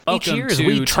Each year, as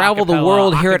we travel the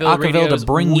world here at Acapella to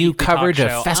bring you coverage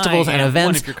of festivals and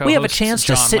events, we have a chance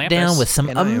to sit down with some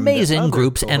amazing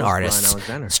groups and artists.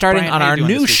 Starting on our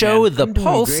new show, The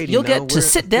Pulse, you'll get to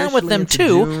sit down with them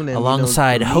too,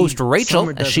 alongside host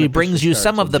Rachel, as she brings you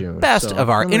some of the best of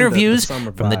our interviews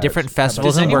from the different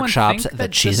festivals and workshops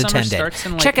that she's attended.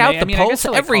 Check out The Pulse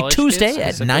every Tuesday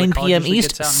at 9 p.m.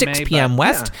 East, 6 p.m.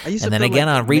 West, and then again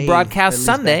on rebroadcast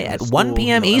Sunday at 1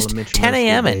 p.m. East, 10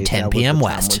 a.m. and 10 p.m.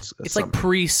 West. It's like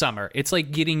pre-summer. It's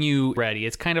like getting you ready.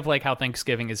 It's kind of like how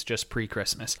Thanksgiving is just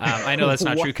pre-Christmas. I know that's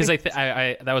not true because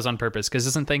I that was on purpose. Because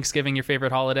isn't Thanksgiving your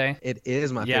favorite holiday? It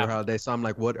is my favorite holiday. So I'm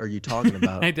like, what are you talking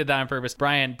about? I did that on purpose.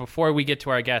 Brian, before we get to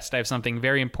our guest, I have something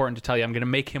very important to tell you. I'm going to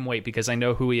make him wait because I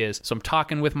know who he is. So I'm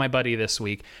talking with my buddy this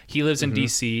week. He lives in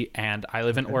D.C. and I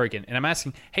live in Oregon. And I'm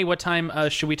asking, hey, what time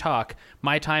should we talk?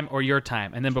 My time or your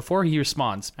time? And then before he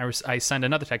responds, I send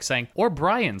another text saying, or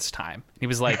Brian's time. He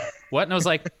was like, what? And I was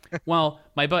like, well,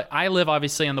 I live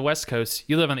obviously on the West Coast.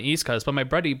 You live on the East Coast, but my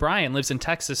buddy Brian lives in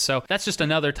Texas, so that's just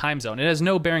another time zone. It has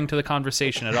no bearing to the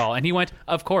conversation at all. And he went,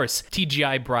 of course,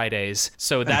 TGI Bridays.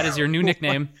 So that is your new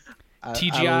nickname,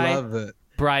 TGI. I love it.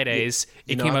 Fridays.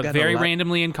 It came up very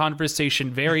randomly in conversation,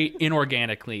 very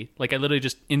inorganically. Like I literally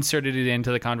just inserted it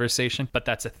into the conversation, but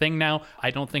that's a thing now.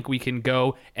 I don't think we can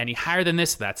go any higher than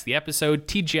this. That's the episode.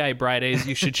 TGI Fridays.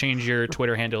 You should change your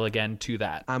Twitter handle again to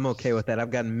that. I'm okay with that. I've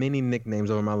gotten many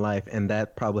nicknames over my life, and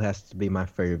that probably has to be my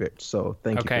favorite. So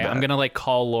thank you. Okay, I'm going to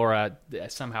call Laura,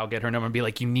 somehow get her number and be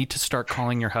like, you need to start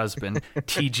calling your husband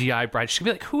TGI Bride. She'll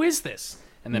be like, who is this?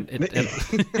 And then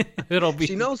it'll be.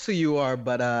 She knows who you are,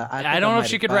 but I don't know if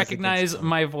she could recognize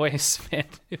my voice.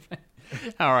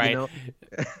 All right.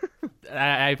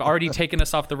 I've already taken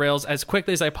us off the rails as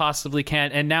quickly as I possibly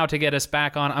can. And now to get us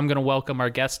back on, I'm going to welcome our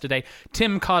guest today,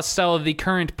 Tim Costello, the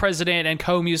current president and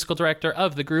co-musical director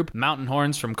of the group Mountain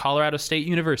Horns from Colorado State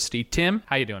University. Tim,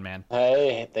 how you doing, man?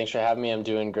 Hey, thanks for having me. I'm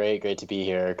doing great. Great to be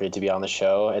here. Great to be on the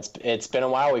show. It's been a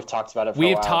while. We've talked about it for a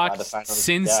while. We've talked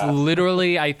since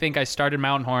literally, I think I started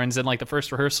Mountain Horns, and the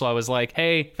first rehearsal, I was like,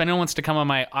 hey, if anyone wants to come on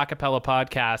my a cappella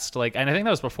podcast, and I think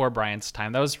that was before Brian's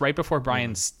time. That was right before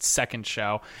Brian's second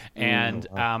show. And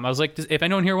I was like, if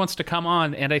anyone here wants to come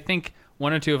on, and I think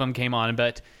one or two of them came on,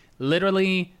 but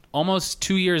literally almost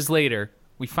 2 years later,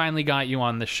 we finally got you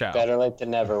on the show. Better late than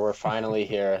never. We're finally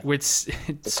here. It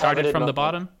started from the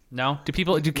bottom? No?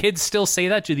 Do kids still say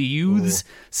that? Do the youths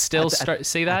still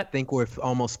say that? I think we're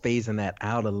almost phasing that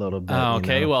out a little bit. Oh,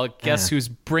 okay. Well, guess who's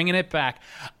bringing it back?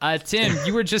 Tim,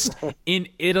 you were just in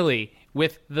Italy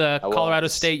with the Colorado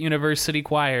State University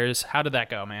choirs. How did that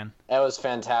go, man? It was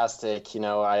fantastic.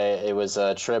 It was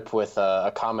a trip with a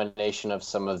combination of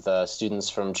some of the students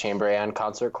from chamber and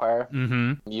concert choir.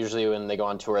 Mm-hmm. Usually when they go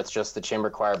on tour, it's just the chamber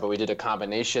choir, but we did a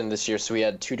combination this year. So we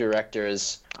had two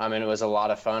directors, and it was a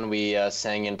lot of fun. We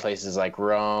sang in places like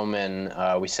Rome,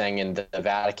 and we sang in the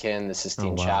Vatican, the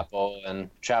Sistine Chapel, and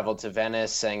traveled to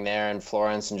Venice, sang there, and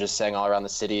Florence, and just sang all around the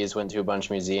cities. Went to a bunch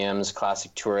of museums,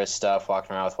 classic tourist stuff,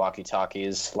 walking around with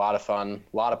walkie-talkies. A lot of fun,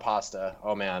 a lot of pasta.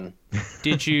 Oh, man.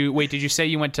 Did you say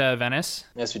you went to Venice?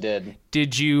 Yes, we did.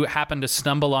 Did you happen to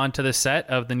stumble onto the set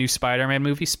of the new Spider-Man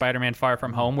movie, Spider-Man Far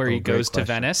From Home, where he goes to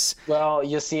Venice? Well,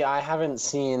 you see, I haven't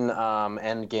seen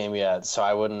Endgame yet, so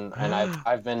I wouldn't. And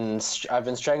I've been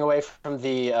straying away from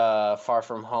the Far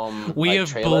From Home. We have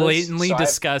trailers, blatantly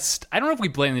discussed. I don't know if we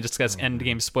blatantly discussed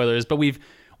Endgame spoilers, but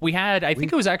we had, I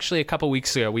think it was actually a couple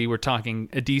weeks ago, we were talking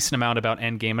a decent amount about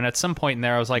Endgame, and at some point in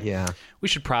there, I was like, we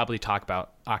should probably talk about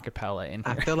acapella in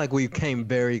here. I feel like we came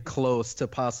very close to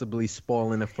possibly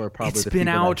spoiling it for probably it's the been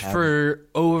people out for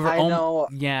over. I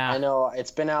know.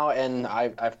 It's been out, and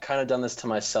I've kind of done this to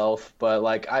myself, but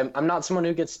I'm not someone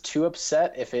who gets too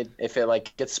upset if it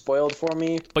gets spoiled for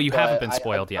me. But you haven't been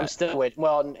spoiled yet. I'm still waiting.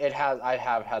 Well, I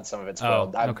have had some of it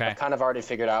spoiled. I've kind of already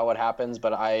figured out what happens,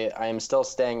 but I am still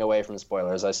staying away from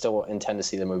spoilers. I still intend to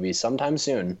see the movie sometime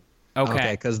soon.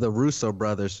 Okay, because the Russo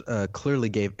brothers clearly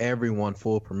gave everyone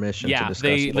full permission to discuss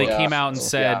they came out and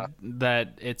said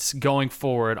that it's going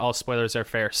forward, all spoilers are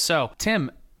fair. So, Tim,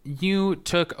 you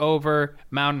took over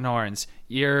Mountain Horns.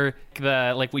 You're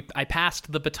I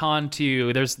passed the baton to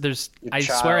you. I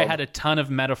swear I had a ton of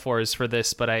metaphors for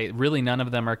this, but none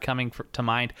of them are coming to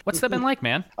mind. What's that been like,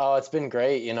 man? Oh, it's been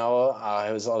great. It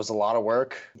was a lot of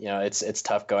work. It's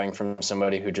tough going from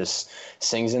somebody who just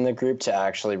sings in the group to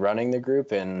actually running the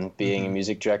group and being a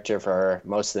music director for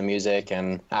most of the music,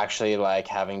 and actually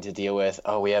having to deal with,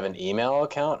 we have an email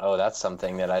account. Oh, that's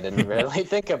something that I didn't really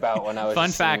think about when I was.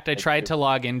 Fun fact: I tried to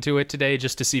log into it today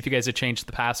just to see if you guys had changed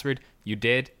the password. You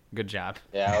did. Good job.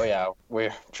 Yeah, oh yeah.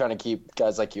 We're trying to keep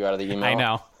guys like you out of the email. I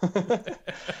know.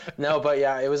 No, but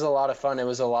yeah, it was a lot of fun. It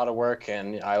was a lot of work,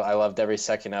 and I loved every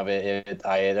second of it.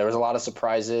 There was a lot of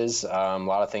surprises, a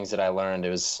lot of things that I learned. It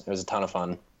was a ton of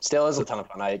fun. Still is a ton of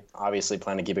fun. I obviously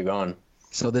plan to keep it going.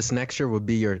 So this next year would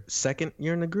be your second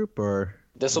year in the group, or?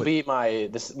 This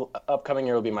upcoming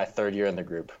year will be my third year in the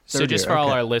group. So just for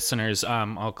all our listeners,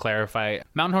 I'll clarify.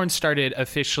 Mountain Horn started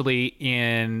officially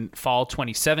in fall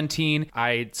 2017.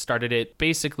 I started it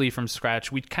basically from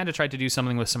scratch. We kind of tried to do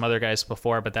something with some other guys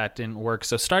before, but that didn't work.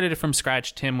 So started it from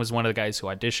scratch. Tim was one of the guys who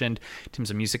auditioned.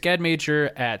 Tim's a music ed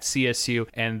major at CSU,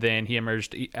 and then he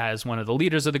emerged as one of the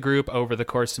leaders of the group over the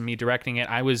course of me directing it.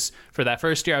 For that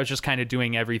first year, I was just kind of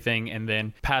doing everything, and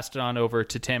then passed it on over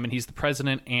to Tim, and he's the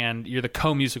president, and you're the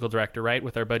co-musical director, right,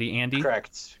 with our buddy Andy?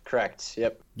 Correct.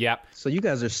 Yep. So you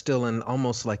guys are still in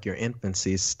almost like your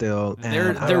infancy still.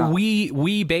 They're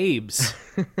wee babes.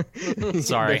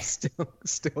 Sorry. They're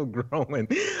still growing.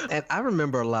 And I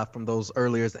remember a lot from those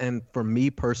earlier, and for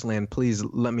me personally, and please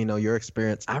let me know your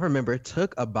experience. I remember it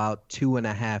took about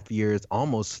 2.5 years,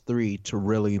 almost 3, to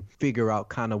really figure out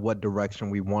kind of what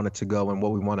direction we wanted to go and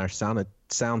what we want our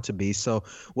sound to be. So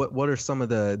what are some of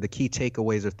the key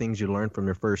takeaways or things you learned from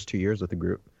your first 2 years with the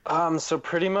group? So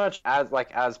pretty much as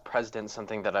president,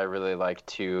 something that I really like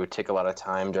to take a lot of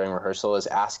time during rehearsal is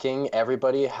asking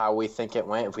everybody how we think it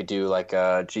went. If we do like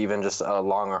even just a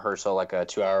long rehearsal, like a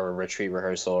 2-hour retreat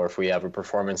rehearsal, or if we have a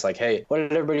performance, like, hey, what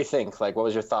did everybody think? Like, what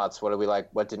was your thoughts? What did we like?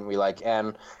 What didn't we like?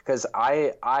 And because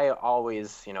I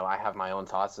always, I have my own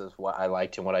thoughts of what I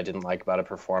liked and what I didn't like about a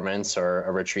performance or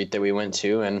a retreat that we went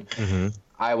to. And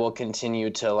I will continue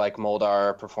to mold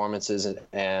our performances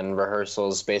and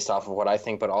rehearsals based off of what I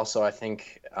think, but also I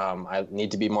think I need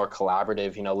to be more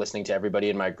collaborative. Listening to everybody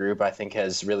in my group, I think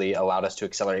has really allowed us to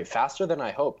accelerate faster than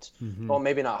I hoped. Well,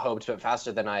 maybe not hoped, but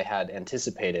faster than I had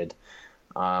anticipated.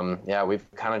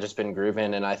 We've kind of just been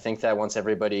grooving, and I think that once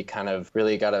everybody kind of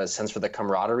really got a sense for the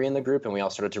camaraderie in the group, and we all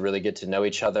started to really get to know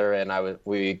each other, and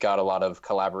we got a lot of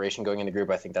collaboration going in the group,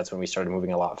 I think that's when we started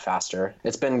moving a lot faster.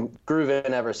 It's been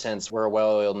grooving ever since. We're a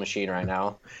well-oiled machine right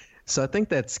now. So I think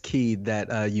that's key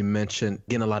that you mentioned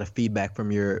getting a lot of feedback from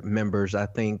your members. I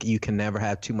think you can never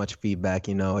have too much feedback.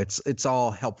 It's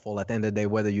all helpful at the end of the day,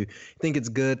 whether you think it's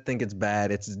good, think it's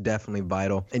bad, it's definitely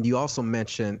vital. And you also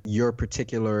mentioned your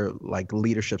particular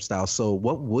leadership style. So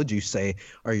what would you say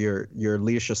are your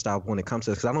leadership style when it comes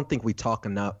to this? Because I don't think we talk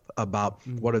enough about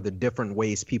what are the different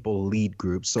ways people lead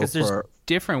groups. So there's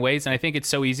different ways, and I think it's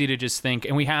so easy to just think,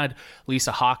 and we had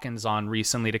Lisa Hawkins on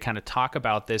recently to kind of talk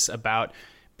about this, about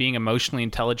being emotionally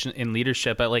intelligent in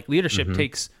leadership, but leadership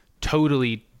takes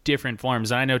totally different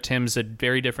forms. And I know Tim's a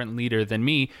very different leader than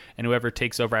me, and whoever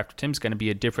takes over after Tim's going to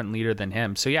be a different leader than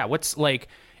him. So yeah,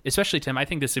 especially Tim, I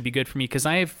think this would be good for me because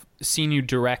I've seen you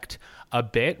direct a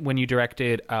bit when you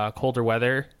directed Colder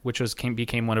Weather, which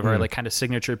became one of our kind of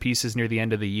signature pieces near the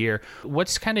end of the year.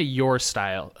 What's kind of your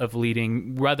style of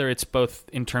leading, whether it's both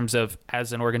in terms of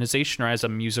as an organization or as a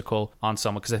musical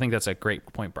ensemble? Because I think that's a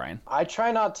great point, Brian. I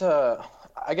try not to...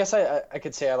 I guess I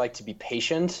could say I like to be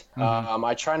patient.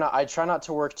 I try not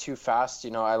to work too fast.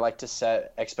 I like to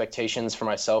set expectations for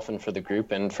myself and for the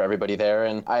group and for everybody there.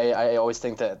 And I always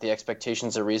think that the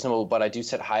expectations are reasonable, but I do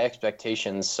set high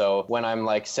expectations. So when I'm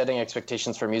setting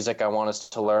expectations for music I want us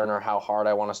to learn or how hard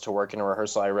I want us to work in a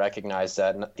rehearsal, I recognize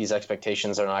that these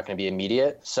expectations are not going to be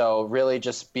immediate. So really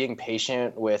just being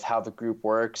patient with how the group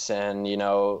works. And,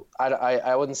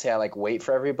 I wouldn't say I wait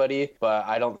for everybody, but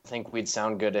I don't think we'd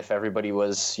sound good if everybody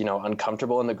was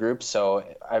uncomfortable in the group. So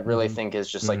I really think is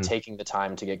just taking the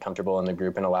time to get comfortable in the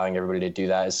group and allowing everybody to do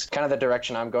that is kind of the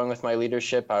direction I'm going with my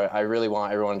leadership. I really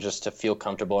want everyone just to feel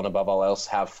comfortable and above all else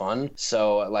have fun.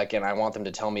 So and I want them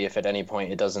to tell me if at any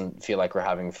point it doesn't feel like we're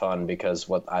having fun, because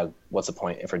what's the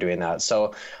point if we're doing that?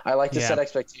 So I like to set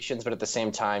expectations, but at the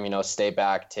same time, stay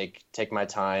back, take my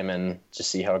time and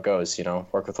just see how it goes,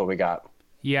 work with what we got.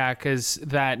 Yeah, because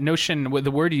that notion,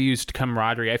 the word you used,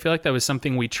 camaraderie, I feel like that was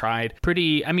something we tried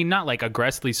not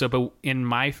aggressively so, but in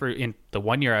the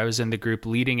 1 year I was in the group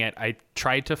leading it, I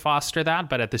tried to foster that,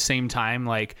 but at the same time,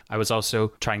 I was also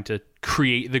trying to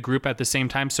create the group at the same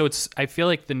time. So I feel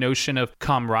like the notion of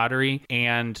camaraderie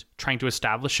and trying to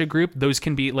establish a group, those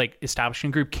can be establishing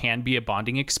a group can be a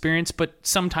bonding experience, but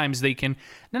sometimes they can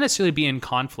not necessarily be in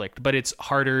conflict, but it's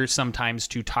harder sometimes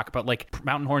to talk about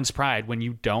Mountain Horn's Pride when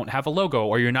you don't have a logo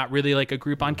or you're not really a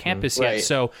group on campus yet.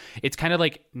 So it's kind of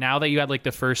now that you had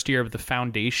the first year of the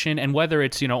foundation, and whether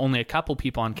it's, only a couple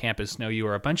people on campus know you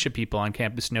or a bunch of people on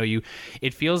campus know you,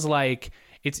 it feels like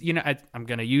It's, I'm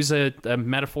going to use a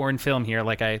metaphor in film here,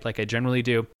 like I generally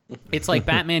do. It's like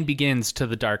Batman Begins to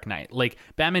The Dark Knight. Like,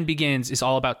 Batman Begins is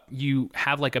all about, you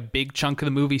have like a big chunk of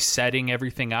the movie setting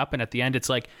everything up, and at the end it's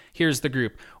like, here's the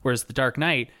group. Whereas The Dark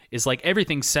Knight is like,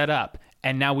 everything's set up,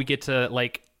 and now we get to,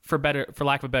 like, for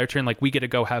lack of a better term, like, we get to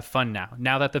go have fun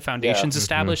now that the foundation's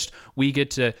established. We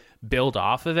get to build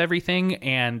off of everything,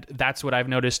 and that's what I've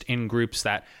noticed in groups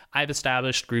that I've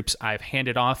established, groups I've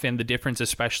handed off, and the difference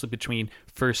especially between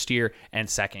first year and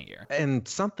second year. And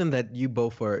something that you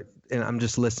both are, and I'm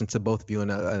just listening to both of you,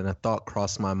 and a thought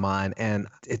crossed my mind, and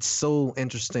it's so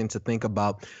interesting to think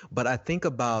about. But I think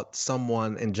about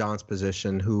someone in John's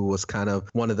position who was kind of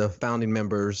one of the founding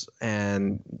members,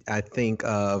 and I think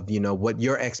of, what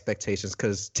your expectations,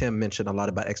 because Tim mentioned a lot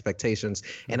about expectations,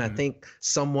 and I think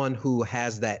someone who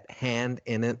has that hand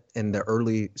in it in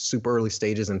the super early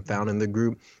stages and founding the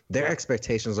group, their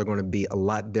expectations are going to be a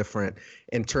lot different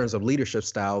in terms of leadership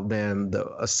style than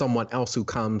someone else who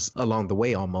comes along the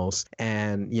way almost.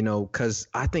 And, because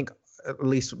I think, at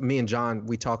least me and John,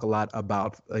 we talk a lot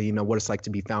about, what it's like to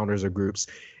be founders of groups.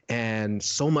 And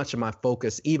so much of my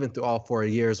focus, even through all 4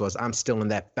 years, was I'm still in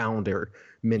that founder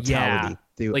mentality.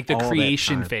 Like the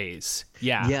creation phase.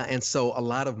 Yeah. And so a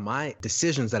lot of my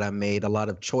decisions that I made, a lot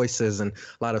of choices and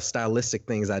a lot of stylistic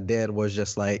things I did was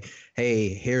just like, hey,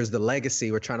 here's the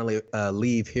legacy we're trying to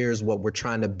leave. Here's what we're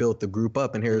trying to build the group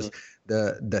up. And here's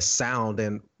the sound.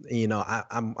 And,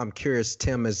 I'm curious,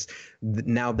 Tim,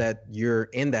 now that you're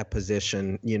in that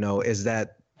position, is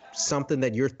that something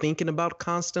that you're thinking about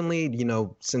constantly,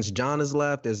 since John has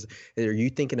left? Are you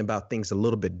thinking about things a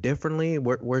little bit differently?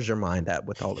 Where's your mind at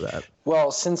with all of that?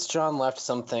 Well, since John left,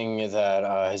 something that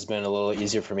has been a little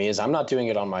easier for me is I'm not doing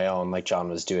it on my own like John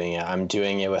was doing it. I'm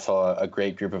doing it with a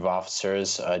great group of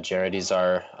officers. Jared, he's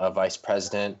our vice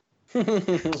president.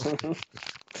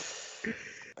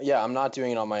 Yeah, I'm not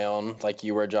doing it on my own like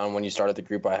you were, John. When you started the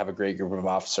group, I have a great group of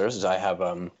officers. I have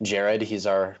Jared. He's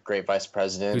our great vice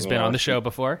president. Who's been on the show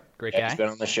before. Great guy. He's been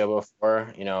on the show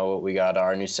before. We got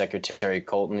our new secretary,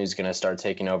 Colton, who's going to start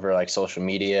taking over like social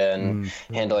media and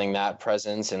handling that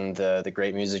presence, and the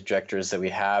great music directors that we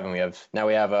have. And we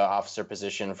have an officer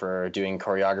position for doing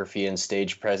choreography and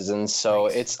stage presence. So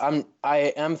nice. I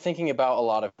am thinking about a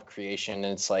lot of creation,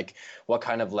 and it's like, what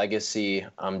kind of legacy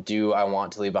do I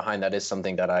want to leave behind? That is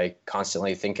something that I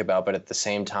constantly think about, but at the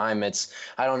same time,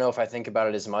 I don't know if I think about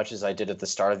it as much as I did at the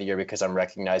start of the year, because I'm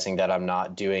recognizing that I'm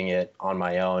not doing it on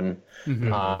my own.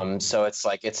 So it's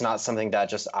like, it's not something that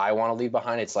just I want to leave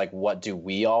behind. It's like, what do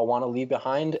we all want to leave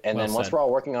behind? And then once we're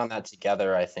all working on that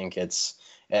together, I think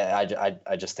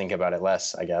I just think about it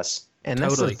less, I guess. And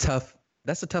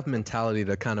that's a tough mentality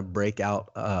to kind of break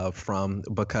out from,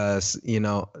 because,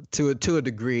 to a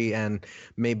degree, and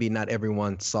maybe not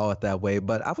everyone saw it that way,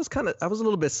 but I was a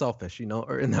little bit selfish,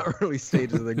 or in the early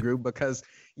stages of the group, because,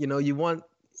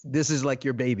 this is like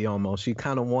your baby almost. You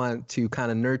kind of want to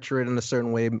kind of nurture it in a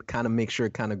certain way, kind of make sure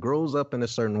it kind of grows up in a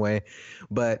certain way.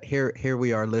 But here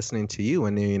we are listening to you,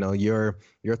 and, your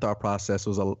thought process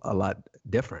was a lot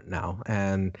different now.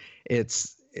 And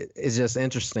it's just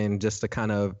interesting just to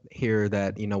kind of hear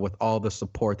that, with all the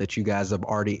support that you guys have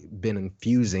already been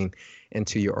infusing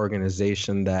into your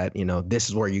organization, that, this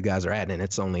is where you guys are at. And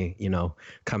it's only,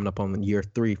 coming up on year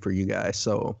 3 for you guys.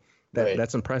 So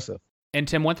that's impressive. And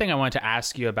Tim, one thing I wanted to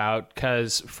ask you about,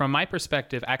 because from my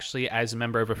perspective, actually, as a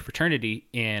member of a fraternity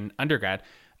in undergrad,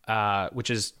 which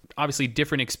is obviously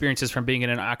different experiences from being in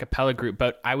an a cappella group,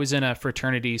 but I was in a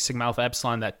fraternity, Sigma Alpha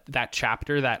Epsilon, that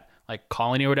chapter, that like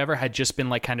colony or whatever, had just been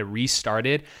like kind of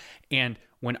restarted. And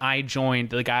when I joined,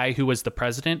 the guy who was the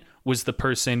president was the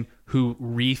person who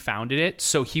refounded it.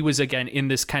 So he was, again, in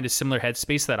this kind of similar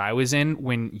headspace that I was in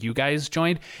when you guys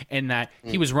joined, and that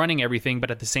he was running everything, but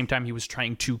at the same time, he was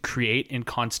trying to create and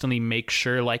constantly make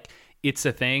sure like it's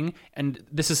a thing. And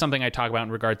this is something I talk about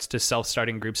in regards to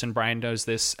self-starting groups, and Brian knows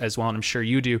this as well, and I'm sure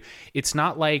you do. It's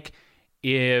not like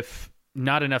if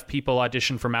not enough people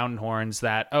audition for Mountain Horns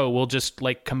that, we'll just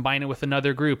like combine it with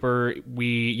another group, or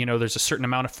there's a certain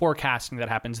amount of forecasting that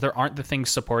happens. There aren't the things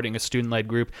supporting a student-led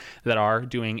group that are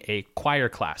doing a choir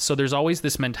class. So there's always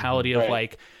this mentality of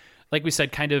like we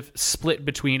said, kind of split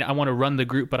between, I want to run the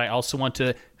group, but I also want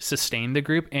to sustain the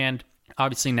group. And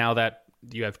obviously now that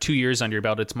you have 2 years under your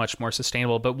belt, it's much more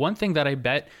sustainable. But one thing that I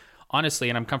bet, honestly,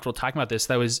 and I'm comfortable talking about this,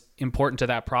 that was important to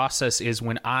that process is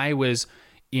when I was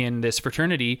in this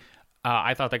fraternity,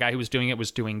 I thought the guy who was doing it was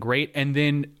doing great. And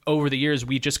then over the years,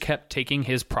 we just kept taking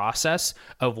his process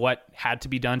of what had to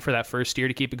be done for that first year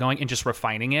to keep it going and just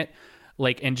refining it.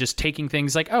 And just taking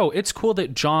things like, it's cool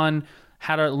that John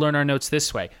how to learn our notes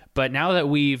this way. But now that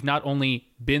we've not only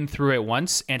been through it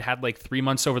once and had like 3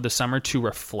 months over the summer to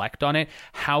reflect on it,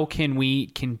 how can we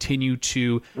continue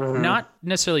to not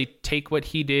necessarily take what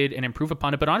he did and improve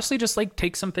upon it, but honestly just like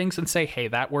take some things and say, hey,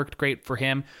 that worked great for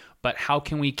him, but how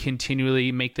can we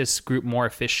continually make this group more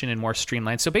efficient and more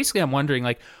streamlined? So basically I'm wondering,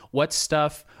 like, what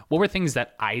were things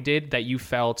that I did that you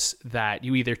felt that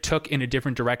you either took in a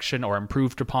different direction or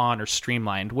improved upon or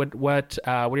streamlined? What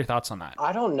are your thoughts on that?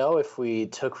 I don't know if we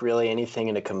took really anything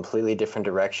in a completely different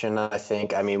direction.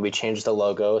 I mean, we changed the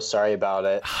logo. Sorry about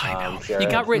it. I know. You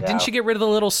got rid. Didn't you get rid of the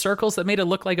little circles that made it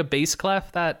look like a bass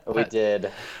clef? We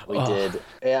did.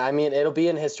 Yeah, I mean, it'll be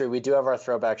in history. We do have our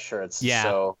throwback shirts. Yeah.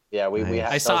 So yeah, we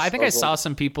have. I think I saw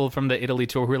some people from the Italy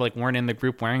tour who like weren't in the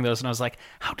group wearing those, and I was like,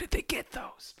 how did they get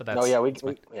those? But that's,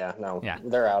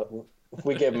 they're out.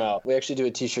 We give them out. We actually do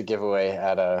a t-shirt giveaway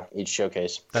at each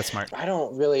showcase. That's smart. I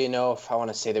don't really know if I want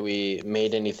to say that we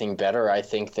made anything better. I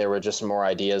think there were just more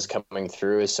ideas coming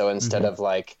through. So instead of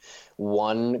like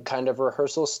one kind of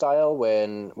rehearsal style,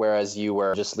 whereas you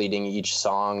were just leading each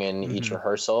song in each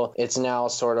rehearsal, it's now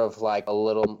sort of like a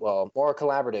little more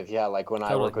collaborative. Yeah, like when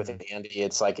I work with Andy,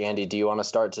 it's like, Andy, do you want to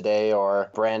start today?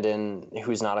 Or Brandon,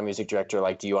 who's not a music director,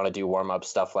 like, do you want to do warm-up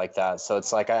stuff like that? So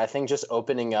it's like, I think just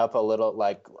opening up a little,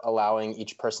 like allowing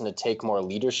each person to take more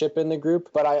leadership in the group.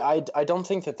 But I don't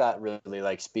think that really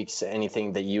like speaks to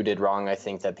anything that you did wrong. I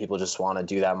think that people just want to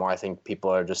do that more. I think people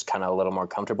are just kind of a little more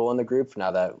comfortable in the group now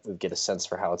that we get a sense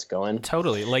for how it's going.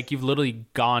 Totally. Like you've literally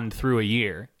gone through a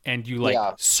year and you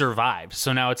survived.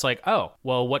 So now it's like, oh,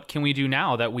 well, what can we do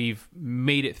now that we've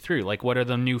made it through? Like, what are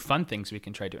the new fun things we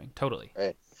can try doing? Totally.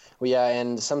 Right. Well, yeah,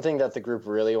 and something that the group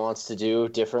really wants to do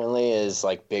differently is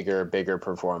like bigger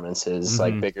performances,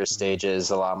 like bigger stages,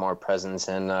 a lot more presence,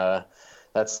 and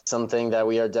that's something that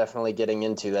we are definitely getting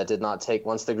into. That did not take,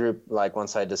 once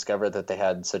I discovered that they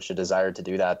had such a desire to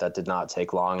do that did not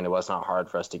take long, and it was not hard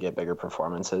for us to get bigger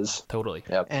performances. Totally.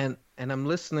 Yep. And I'm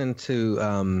listening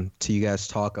to you guys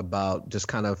talk about just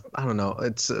kind of, I don't know,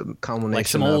 it's a combination like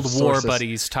some old war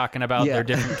buddies talking about their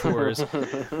different tours.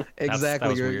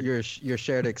 Exactly. Your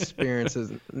shared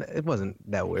experiences. It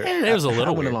wasn't that weird. It was a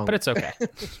little weird, but it's okay.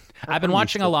 I've been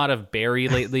watching a lot of Barry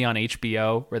lately on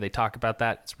HBO where they talk about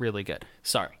that. It's really good.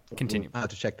 Sorry. Continue. I'll have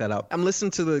to check that out. I'm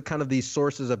listening to the kind of these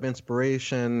sources of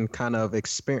inspiration, kind of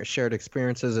shared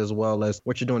experiences, as well as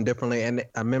what you're doing differently. And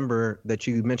I remember that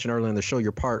you mentioned earlier in the show,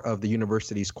 you're part of the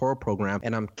university's choral program.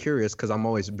 And I'm curious because I'm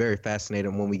always very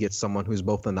fascinated when we get someone who's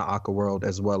both in the ACA world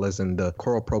as well as in the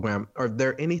choral program. Is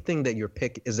there anything that you're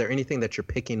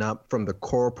picking up from the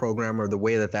choral program or the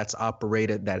way that that's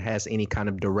operated that has any kind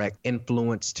of direct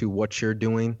influence to what you're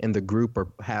doing in the group or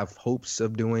have hopes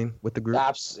of doing with the group?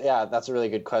 Yeah, that's a really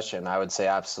good question. I would say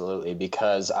absolutely,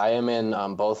 because I am in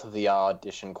both of the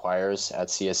audition choirs at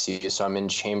CSU. So I'm in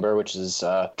chamber, which is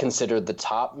considered the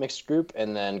top mixed group,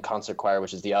 and then concert choir,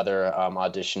 which is the other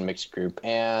audition mixed group.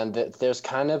 And there's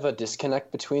kind of a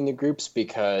disconnect between the groups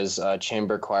because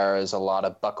chamber choir is a lot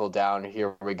of buckle down.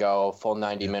 Here we go, full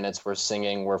 90 minutes. We're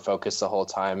singing, we're focused the whole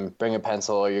time. Bring a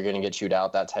pencil or you're going to get chewed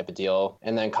out, that type of deal.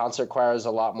 And then concert choir is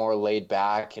a lot more laid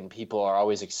back, and people are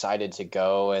always excited to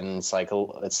go, and it's like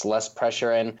it's less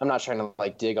pressure. And I'm not trying to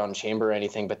like dig on chamber or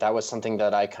anything, but that was something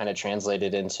that I kind of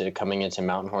translated into coming into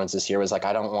Mountain Horns this year. Was like,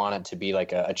 I don't want it to be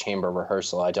like a chamber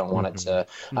rehearsal. I don't want it to,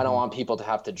 I don't want people to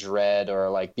have to dread or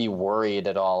like be worried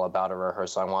at all about a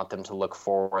rehearsal. I want them to look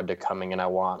forward to coming, and I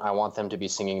want them to be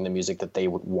singing the music that they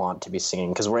would want to be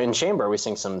singing. Because we're in chamber, we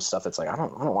sing some stuff that's like, I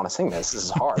don't want to sing this. This is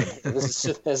hard. This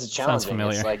is challenging. Sounds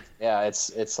familiar. It's like, yeah,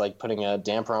 it's like putting a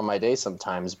damper on my day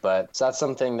sometimes. But so that's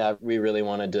something that we really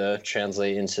wanted to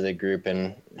translate into the group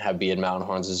and have be in Mountain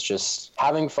Horns, is just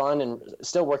having fun and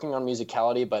still working on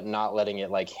musicality, but not letting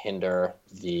it like hinder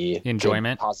the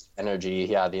enjoyment, positive energy.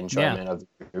 Yeah, the enjoyment of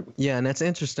the group. Yeah, and that's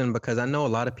interesting because I know a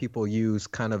lot of people use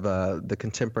kind of the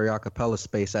contemporary a cappella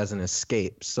space as an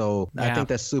escape. So I think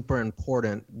that's super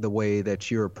important, the way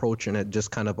that you're approaching it,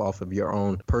 just kind of off of your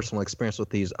own personal experience with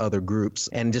these other groups,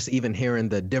 and just even hearing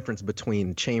the difference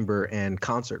between chamber and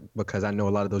concert, because I know a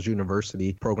lot of those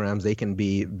university programs, they can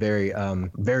be very,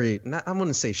 not, I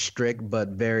wouldn't say strict, but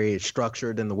very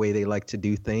structured in the way they like to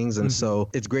do things. And so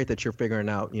it's great that you're figuring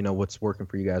out, what's working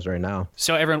for you guys right now.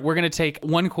 So everyone, we're going to take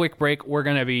one quick break. We're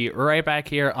going to be right back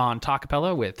here on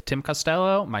Talkapella with Tim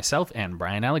Costello, myself, and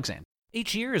Brian Alexander.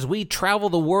 Each year, as we travel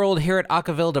the world here at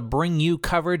Acaville to bring you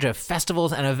coverage of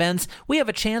festivals and events, we have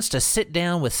a chance to sit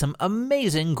down with some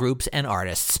amazing groups and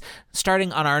artists.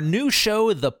 Starting on our new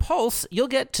show, The Pulse, you'll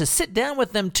get to sit down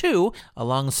with them too,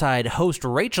 alongside host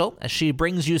Rachel, as she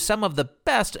brings you some of the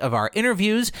best of our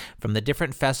interviews from the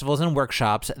different festivals and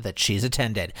workshops that she's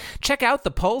attended. Check out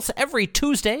The Pulse every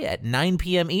Tuesday at 9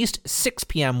 p.m. East, 6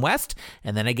 p.m. West,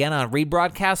 and then again on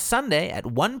rebroadcast Sunday at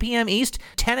 1 p.m. East,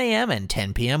 10 a.m. and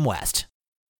 10 p.m. West.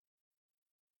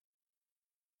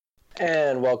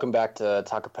 And welcome back to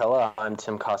Talkapella. I'm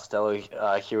Tim Costello,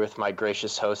 here with my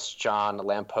gracious hosts, John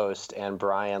Lamppost and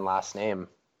Brian, last name.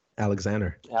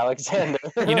 Alexander.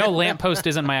 You know Lamppost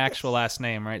isn't my actual last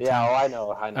name, right, Tim? Yeah, I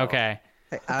know. Okay.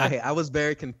 I was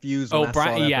very confused when I saw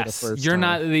that yes, for the first you're time.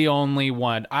 not the only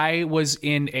one. I was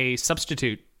in a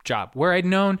substitute job where I'd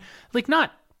known,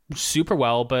 not super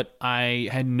well, but I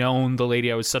had known the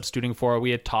lady I was substituting for.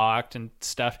 We had talked and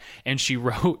stuff, and she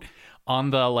wrote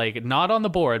on the, not on the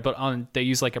board, but they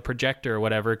use a projector or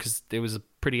whatever, because it was a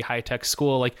pretty high-tech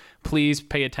school, please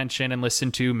pay attention and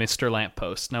listen to Mr.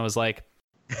 Lamppost. And I was like,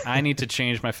 I need to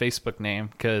change my Facebook name,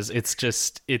 because it's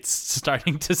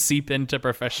starting to seep into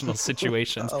professional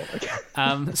situations. Oh my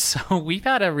God. So we've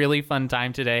had a really fun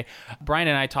time today. Brian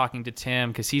and I talking to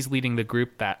Tim, because he's leading the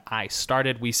group that I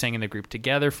started. We sang in the group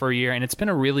together for a year, and it's been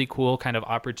a really cool kind of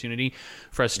opportunity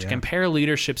for us to compare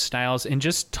leadership styles and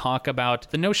just talk about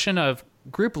the notion of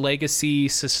group legacy,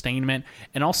 sustainment,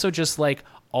 and also just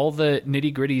all the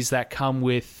nitty-gritties that come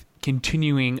with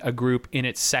continuing a group in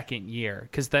its second year,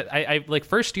 because that I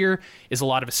first year is a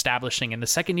lot of establishing, and the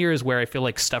second year is where I feel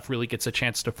like stuff really gets a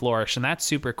chance to flourish, and that's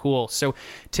super cool. So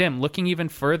Tim, looking even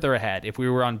further ahead, if we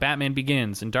were on Batman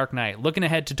Begins and Dark Knight, looking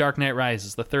ahead to Dark Knight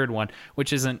Rises, the third one,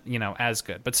 which isn't as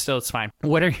good, but still it's fine.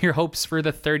 What are your hopes for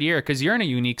the third year? Because you're in a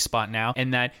unique spot now in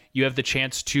that you have the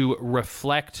chance to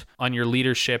reflect on your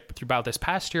leadership throughout this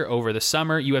past year over the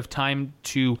summer. You have time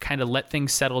to kind of let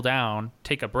things settle down,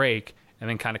 take a break, and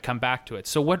then kind of come back to it.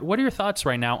 So what are your thoughts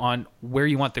right now on where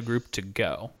you want the group to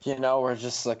go? We're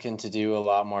just looking to do a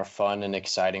lot more fun and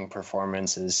exciting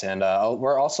performances. And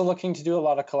we're also looking to do a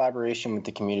lot of collaboration with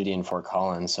the community in Fort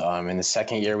Collins. In the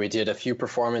second year, we did a few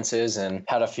performances and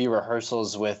had a few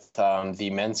rehearsals with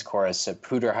the men's chorus at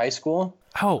Poudre High School.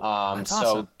 That's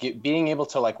awesome. Being able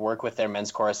to work with their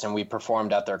men's chorus, and we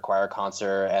performed at their choir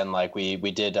concert, and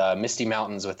we did Misty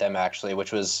Mountains with them actually,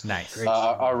 which was nice.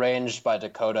 Arranged by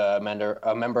Dakota,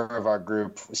 a member of our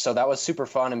group. So that was super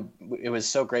fun, and it was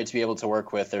so great to be able to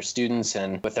work with their students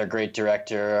and with their great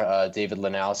director, David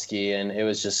Lanowski, and it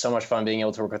was just so much fun being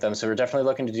able to work with them. So we're definitely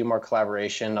looking to do more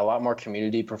collaboration, a lot more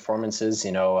community performances.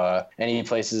 Any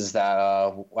places that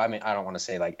I don't want to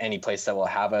say any place that will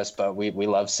have us, but we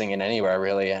love singing anywhere.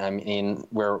 Really,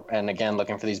 and again,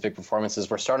 looking for these big performances.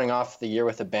 We're starting off the year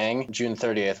with a bang. June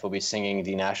 30th, we'll be singing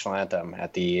the national anthem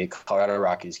at the Colorado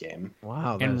Rockies game.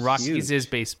 Wow, and Rockies is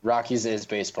baseball. Rockies is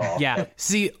baseball. Yeah.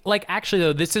 See, actually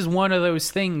though, this is one of those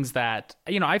things that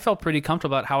I felt pretty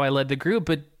comfortable about how I led the group,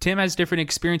 but Tim has different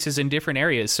experiences in different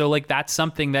areas. So that's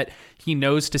something that he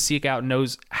knows to seek out,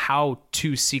 knows how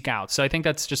to seek out. So I think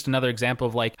that's just another example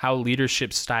of how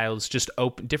leadership styles just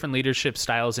open, different leadership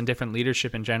styles and different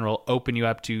leadership in general open you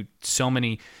up to so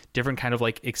many different kind of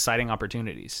exciting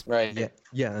opportunities. Right.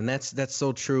 Yeah, and that's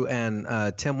so true. And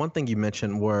Tim, one thing you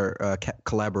mentioned were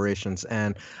collaborations,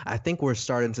 and I think we're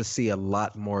starting to see a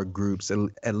lot more groups,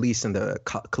 at least in the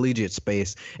collegiate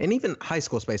space and even high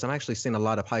school space. I'm actually seeing a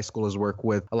lot of high schoolers work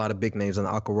with a lot of big names in the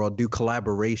aqua world, do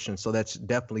collaboration. So that's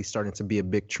definitely starting to be a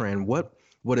big trend. What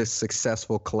does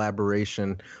successful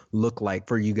collaboration look like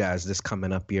for you guys this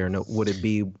coming up year? And would it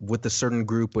be with a certain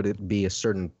group? Would it be a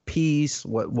certain piece?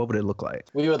 What would it look like?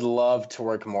 We would love to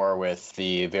work more with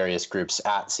the various groups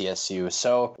at CSU.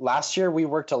 So last year we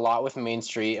worked a lot with Main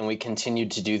Street, and we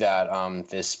continued to do that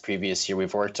this previous year.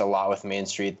 We've worked a lot with Main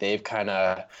Street. They've kind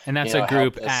of... And that's a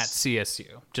group at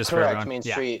CSU, just correct, for everyone. Main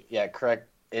Street, yeah, correct.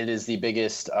 It is the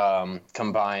biggest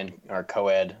combined or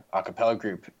co-ed a cappella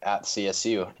group at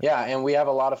CSU. Yeah, and we have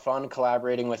a lot of fun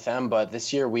collaborating with them, but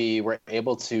this year we were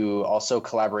able to also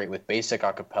collaborate with Basic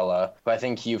a cappella. But I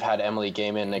think you've had Emily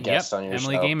Gaiman, a guest on your show.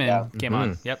 Emily Gaiman came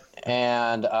on. Yep.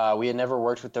 And we had never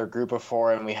worked with their group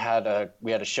before, and we had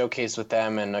a showcase with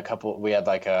them, and we had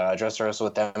a dress rehearsal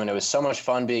with them, and it was so much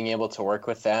fun being able to work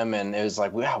with them. And it was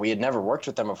wow, we had never worked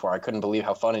with them before. I couldn't believe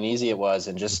how fun and easy it was,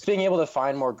 and just being able to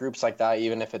find more groups like that,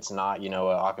 even if it's not, a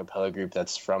a cappella group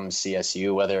that's from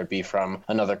CSU, whether it be from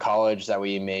another college that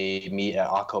we may meet at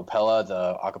Acapella,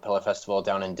 the Acapella Festival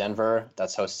down in Denver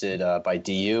that's hosted by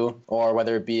DU, or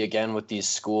whether it be again with these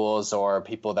schools or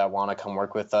people that want to come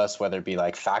work with us, whether it be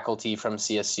faculty faculty from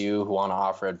CSU who want to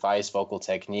offer advice, vocal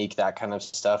technique, that kind of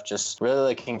stuff. Just really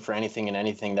looking for anything and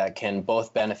anything that can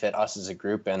both benefit us as a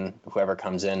group, and whoever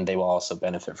comes in, they will also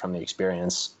benefit from the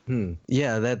experience.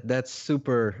 Yeah, that's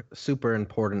super, super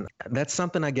important. That's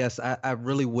something I guess I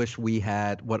really wish we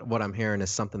had. What I'm hearing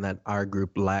is something that our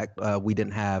group lacked. We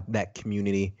didn't have that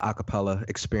community a cappella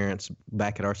experience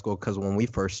back at our school, because when we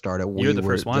first started, we were the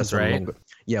first ones, right?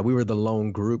 We were the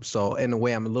lone group. So in a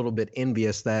way, I'm a little bit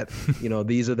envious that,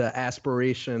 these are the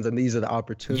aspirations and these are the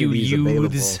opportunities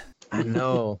available. I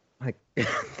know.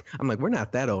 I'm like, we're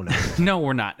not that old now. No,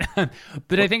 we're not.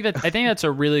 But I think that's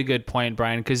a really good point,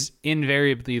 Brian, because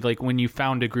invariably, like when you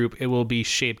found a group, it will be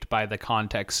shaped by the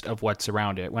context of what's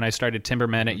around it. When I started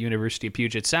Timbermen at University of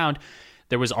Puget Sound,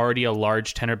 there was already a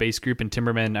large tenor bass group in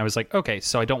Timbermen. I was like, okay,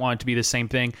 so I don't want it to be the same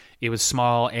thing. It was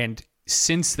small, and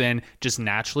since then, just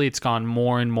naturally, it's gone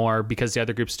more and more, because the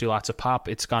other groups do lots of pop.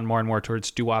 It's gone more and more towards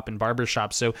doo-wop and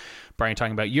barbershop. So, Brian,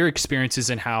 talking about your experiences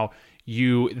and how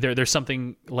there's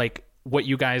something like what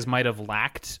you guys might have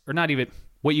lacked, or not even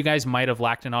what you guys might have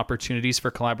lacked in opportunities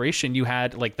for collaboration. You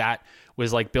had like that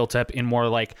was like built up in more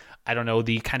like, I don't know,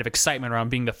 the kind of excitement around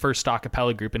being the first a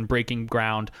cappella group and breaking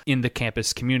ground in the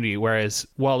campus community. Whereas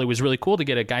while it was really cool to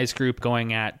get a guys group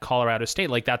going at Colorado State,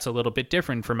 like that's a little bit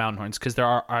different for Mountain Horns because there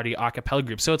are already a cappella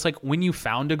groups. So it's like when you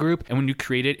found a group and when you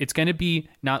create it, it's going to be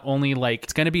not only like,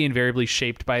 it's going to be invariably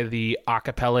shaped by the a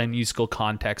cappella and musical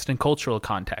context and cultural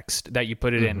context that you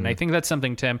put it in. And I think that's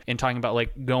something, Tim, in talking about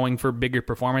like going for bigger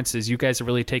performances, you guys have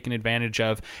really taken advantage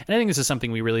of. And I think this is something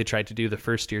we really tried to do the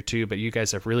first year too, but you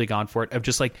guys have really gone for it, of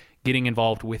just like getting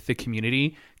involved with the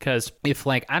community. Because if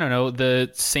like, I don't know, the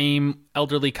same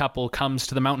elderly couple comes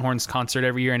to the Mountain Horns concert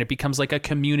every year and it becomes like a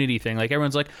community thing, like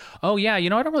everyone's like, oh yeah, I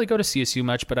don't really go to CSU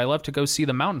much, but I love to go see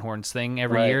the Mountain Horns thing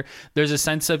every year. There's a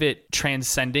sense of it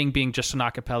transcending being just an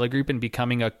a cappella group and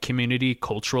becoming a community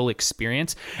cultural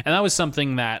experience. And that was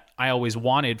something that I always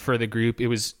wanted for the group. It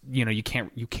was, you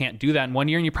can't do that in 1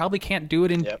 year, and you probably can't do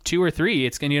it in 2 or 3.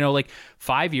 It's going to, like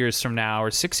 5 years from now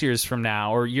or 6 years from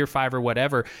now or year 5 or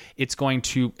whatever, it's going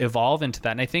to evolve into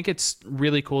that. And I think it's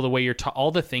really cool the way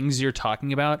all the things you're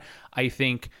talking about, I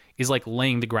think is like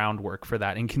laying the groundwork for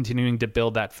that and continuing to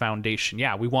build that foundation.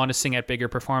 Yeah, we want to sing at bigger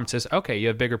performances. Okay, you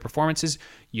have bigger performances,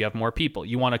 you have more people.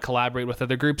 You want to collaborate with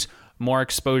other groups, more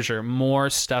exposure, more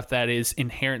stuff that is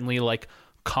inherently like,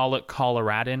 call it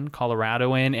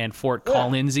Coloradoan and Fort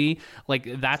Collinsy.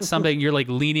 Like that's something you're like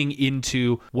leaning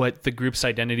into what the group's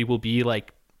identity will be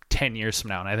like 10 years from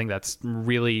now. And I think that's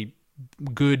really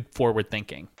good forward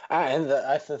thinking. And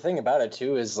the thing about it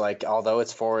too is like, although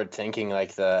it's forward thinking,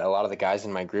 like a lot of the guys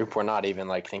in my group, we're not even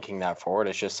like thinking that forward.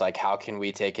 It's just like, how can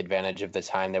we take advantage of the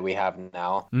time that we have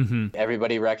now?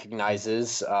 Everybody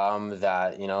recognizes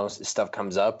that, stuff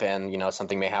comes up and,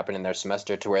 something may happen in their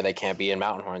semester to where they can't be in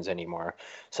Mountain Horns anymore.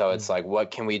 So it's like,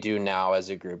 what can we do now as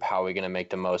a group? How are we going to make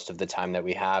the most of the time that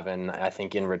we have? And I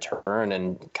think in return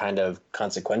and kind of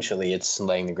consequentially, it's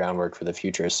laying the groundwork for the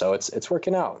future. So it's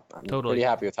working out. I'm pretty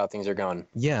happy with how things are going.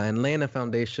 Yeah, and laying a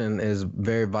foundation is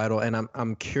very vital. And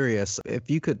I'm curious if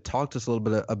you could talk to us a little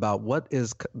bit about what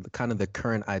is kind of the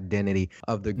current identity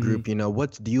of the group.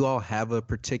 Do you all have a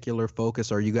particular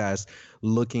focus? Are you guys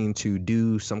looking to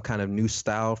do some kind of new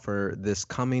style for this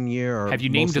coming year? Or have you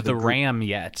named the Ram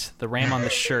yet? The Ram on the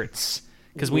shirts.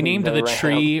 Because we named the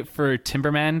tree for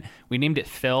Timberman, we named it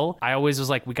Phil. I always was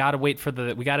like, we got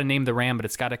to name the Ram, but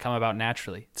it's got to come about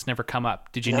naturally. It's never come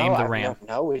up. Did you name the Ram?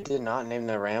 No, we did not name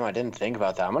the Ram. I didn't think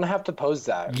about that. I'm going to have to pose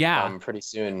that pretty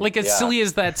soon. Like as silly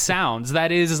as that sounds,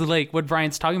 that is like what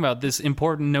Brian's talking about, this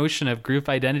important notion of group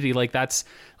identity. Like that's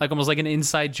like almost like an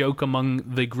inside joke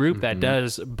among the group that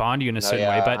does bond you in a certain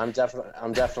way. But I'm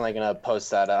definitely going to post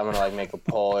that. I'm going to like make a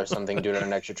poll or something, do it on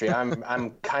an extra tree.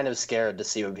 I'm kind of scared to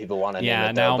see what people want to name.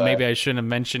 Maybe I shouldn't have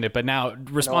mentioned it, but now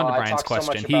respond to Brian's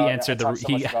question. He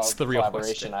asked the real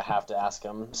question. I have to ask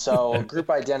him. So group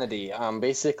identity.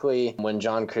 Basically, when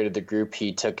John created the group,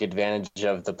 he took advantage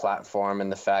of the platform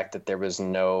and the fact that there was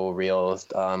no real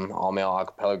all-male a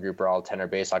cappella group or all tenor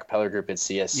bass a cappella group at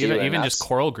CSU. Even just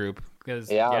choral group.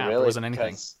 Because really, there wasn't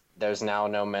anything. There's now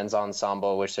no men's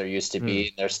ensemble, which there used to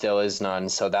be. There still is none.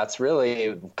 So that's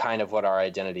really kind of what our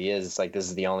identity is. It's like this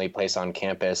is the only place on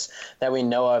campus that we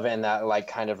know of and that like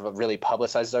kind of really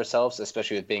publicizes ourselves,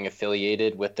 especially with being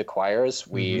affiliated with the choirs.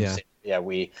 We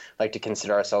like to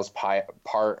consider ourselves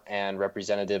part and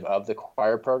representative of the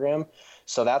choir program.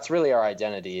 So that's really our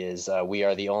identity is we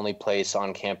are the only place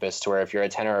on campus to where if you're a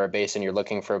tenor or a bass and you're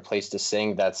looking for a place to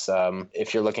sing, that's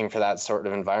if you're looking for that sort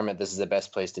of environment, this is the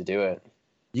best place to do it.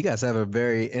 You guys have a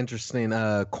very interesting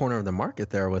corner of the market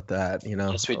there with that,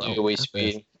 Yes, we do. We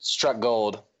struck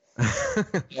gold.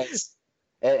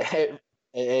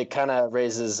 It kind of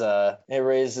raises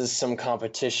some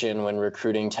competition when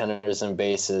recruiting tenors and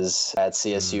basses at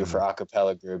CSU for a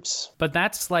cappella groups. But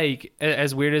that's like,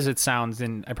 as weird as it sounds,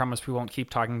 and I promise we won't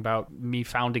keep talking about me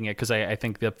founding it because I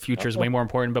think the future is way more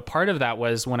important. But part of that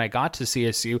was when I got to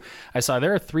CSU, I saw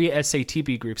there are 3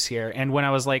 SATB groups here. And when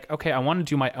I was like, okay, I want to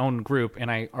do my own group, and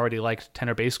I already liked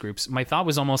tenor bass groups, my thought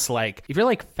was almost like, if you're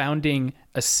like founding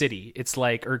a city, it's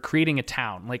like, or creating a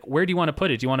town, like where do you want to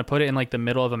put it? Do you want to put it in like the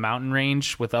middle of a mountain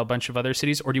range with a bunch of other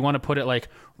cities, or do you want to put it like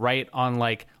right on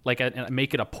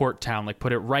make it a port town, like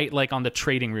put it right like on the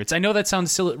trading routes? I know that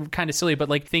sounds kind of silly, but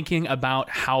like thinking about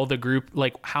how the group,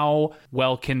 like how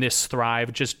well can this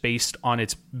thrive just based on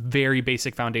its very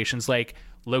basic foundations, like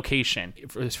location.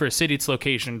 For a city, it's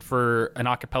location. For an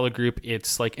a cappella group,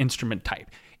 it's like instrument type.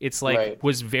 It's like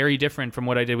was very different from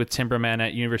what I did with Timberman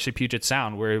at University of Puget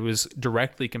Sound, where it was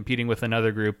directly competing with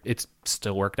another group. It's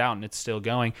still worked out and it's still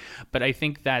going. But I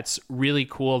think that's really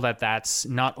cool that that's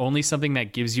not only something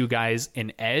that gives you guys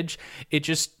an edge, it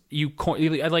just,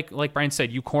 like Brian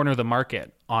said, you corner the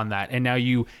market on that. And now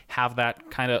you have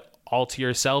that kind of all to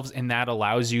yourselves, and that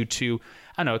allows you to,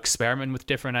 I don't know, experiment with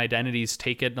different identities,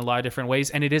 take it in a lot of different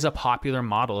ways. And it is a popular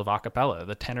model of a cappella,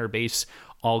 the tenor bass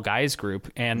all guys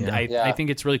group, and I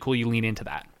think it's really cool you lean into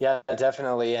that. Yeah,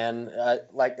 definitely. And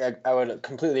I would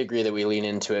completely agree that we lean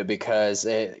into it, because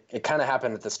it kind of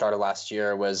happened at the start of last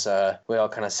year. Was we all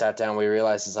kind of sat down, we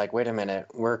realized it's like, wait a minute,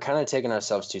 we're kind of taking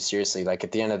ourselves too seriously. Like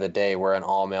at the end of the day, we're an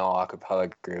all male a cappella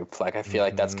group. Like I feel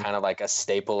like that's kind of like a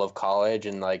staple of college,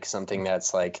 and like something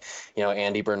that's like, you know,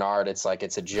 Andy Bernard, it's like,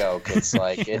 it's a joke. It's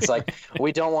like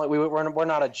we're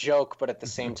not a joke, but at the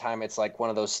same time, it's like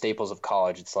one of those staples of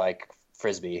college. It's like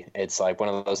Frisbee. It's like one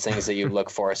of those things that you look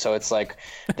for. So it's like,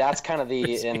 that's kind of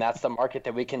and that's the market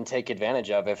that we can take advantage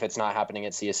of if it's not happening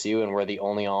at CSU, and we're the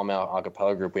only all male a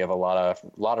cappella group. We have a lot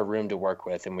of room to work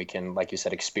with, and we can, like you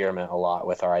said, experiment a lot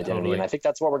with our identity. Totally. And I think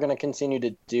that's what we're going to continue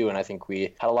to do. And I think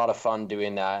we had a lot of fun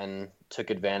doing that and took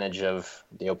advantage of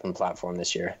the open platform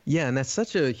this year. Yeah, and that's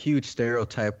such a huge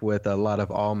stereotype with a lot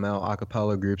of all-male a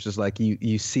cappella groups. It's like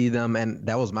you see them, and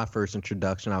that was my first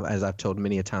introduction, as I've told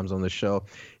many a times on the show,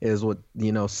 is what,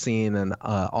 you know, seeing an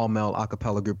all-male a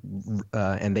cappella group,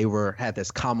 and they had this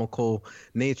comical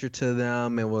nature to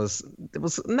them. It was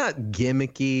not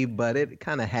gimmicky, but it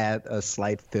kind of had a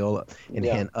slight feel and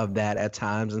hint of that at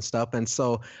times and stuff. And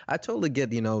so I totally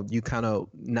get, you know, you kind of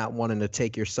not wanting to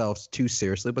take yourselves too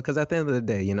seriously, because at the end of the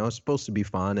day, you know, it's supposed to be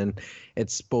fun, and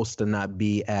it's supposed to not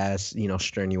be as, you know,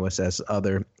 strenuous as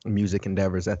other music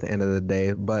endeavors at the end of the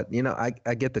day. But, you know,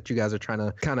 I get that you guys are trying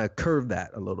to kind of curve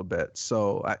that a little bit.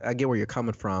 So I get where you're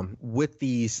coming from with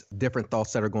these different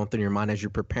thoughts that are going through your mind as you're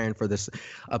preparing for this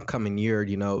upcoming year.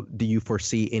 You know, do you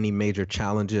foresee any major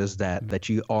challenges that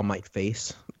you all might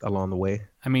face along the way?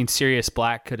 I mean, Sirius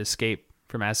Black could escape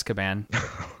from Azkaban.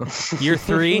 Year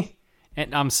 3.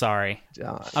 And I'm sorry.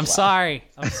 I'm sorry.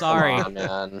 Come on,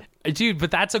 man. Dude, but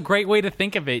that's a great way to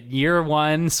think of it. Year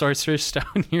 1, Sorcerer's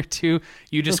Stone. Year 2,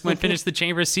 you just went finish the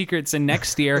Chamber of Secrets, and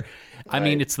next year, I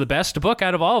mean, it's the best book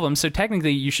out of all of them. So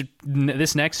technically,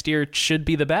 this next year should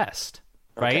be the best,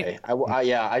 right?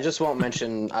 Okay. I just won't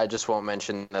mention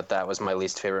that was my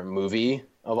least favorite movie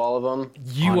of all of them.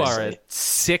 You honestly are a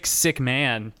sick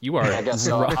man. You are. I guess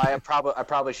so. I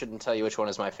probably shouldn't tell you which one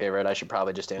is my favorite. I should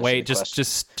probably just answer. Wait, the question.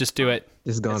 just do it.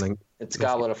 It's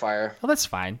Goblet of Fire. Oh, that's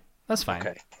fine.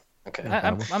 Okay.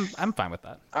 I'm fine with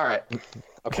that. All right.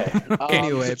 Okay.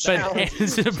 Anyway,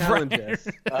 challenges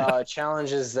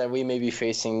that we may be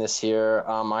facing this year.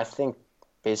 I think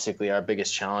basically our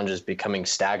biggest challenge is becoming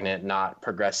stagnant, not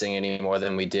progressing any more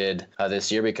than we did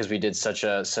this year, because we did such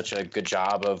a good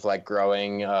job of like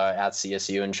growing at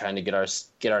CSU and trying to get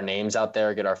our names out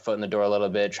there, get our foot in the door a little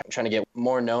bit, trying to get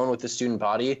more known with the student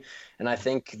body. And I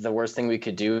think the worst thing we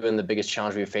could do, and the biggest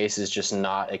challenge we face, is just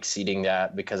not exceeding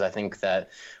that, because I think that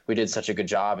we did such a good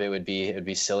job. It would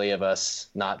be silly of us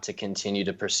not to continue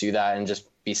to pursue that and just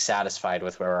be satisfied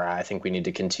with where we're at. I think we need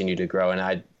to continue to grow, and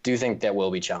I do think that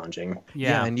will be challenging.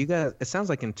 Yeah, and you guys, it sounds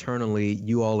like internally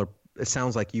you all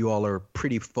are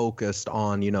pretty focused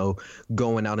on, you know,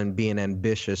 going out and being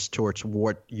ambitious towards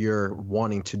what you're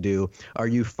wanting to do. Are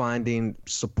you finding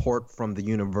support from the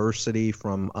university,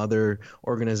 from other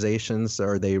organizations?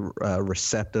 Are they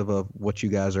receptive of what you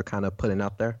guys are kind of putting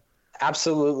out there?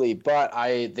 Absolutely, but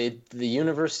the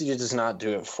university does not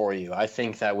do it for you. I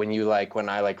think that when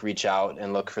I reach out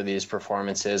and look for these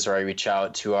performances, or I reach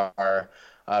out to our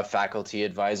faculty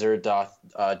advisor,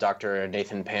 Dr.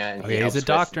 Nathan Pant. And he's a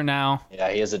doctor now.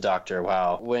 Yeah, he is a doctor.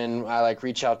 Wow. When I like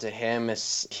reach out to him,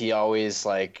 he always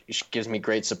like gives me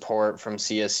great support from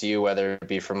CSU, whether it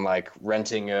be from like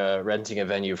renting a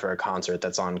venue for a concert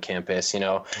that's on campus.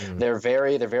 They're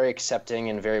very accepting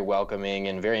and very welcoming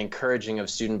and very encouraging of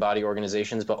student body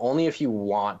organizations, but only if you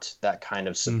want that kind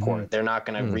of support. They're not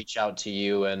going to reach out to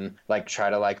you and like try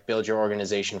to like build your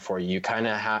organization for you. You kind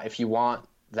of have, if you want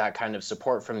that kind of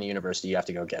support from the university, you have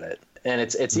to go get it. And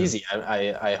it's easy.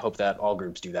 I hope that all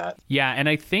groups do that. Yeah, and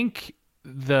I think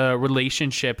the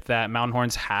relationship that Mountain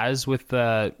Horns has with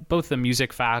both the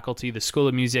music faculty, the School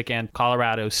of Music, and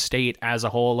Colorado State as a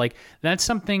whole, like that's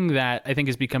something that I think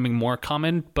is becoming more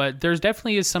common, but there's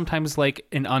definitely is sometimes like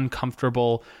an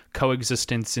uncomfortable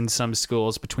coexistence in some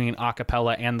schools between a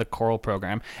cappella and the choral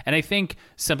program. And I think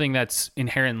something that's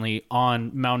inherently on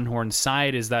Mountain Horn's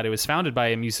side is that it was founded by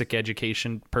a music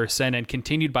education person and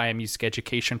continued by a music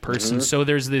education person. So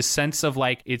there's this sense of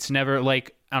like, it's never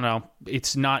like, I don't know,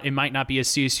 it might not be a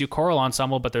CSU choral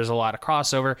ensemble, but there's a lot of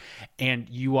crossover, and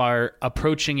you are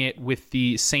approaching it with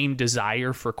the same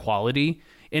desire for quality.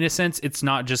 In a sense, it's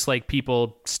not just like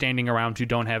people standing around who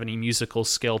don't have any musical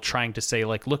skill trying to say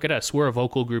like, look at us, we're a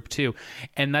vocal group too.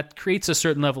 And that creates a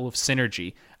certain level of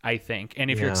synergy, I think.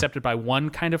 And if you're accepted by one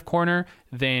kind of corner,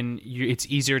 then it's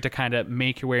easier to kind of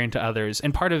make your way into others.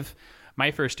 And part of my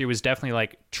first year was definitely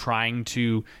like trying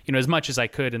to, as much as I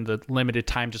could in the limited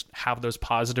time, just have those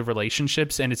positive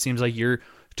relationships. And it seems like you're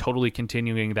totally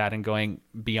continuing that and going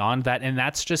beyond that. And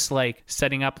that's just like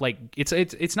setting up like, it's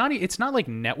not like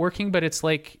networking, but it's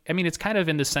like, I mean, it's kind of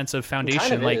in the sense of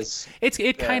foundation.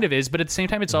 It kind of is, but at the same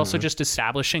time, it's also just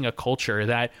establishing a culture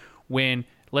that when,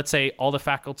 let's say all the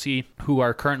faculty who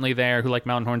are currently there, who like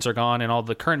Mountain Horns are gone, and all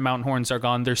the current Mountain Horns are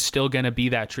gone, there's still going to be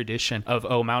that tradition of,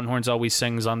 Mountain Horns always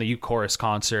sings on the youth chorus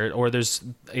concert, or there's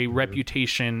a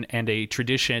reputation and a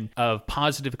tradition of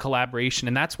positive collaboration.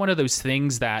 And that's one of those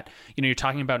things that, you're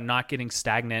talking about not getting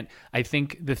stagnant. I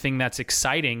think the thing that's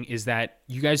exciting is that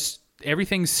you guys,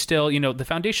 everything's still, the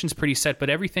foundation's pretty set, but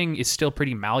everything is still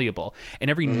pretty malleable, and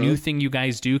every new thing you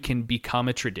guys do can become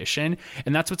a tradition.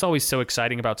 And that's what's always so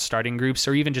exciting about starting groups,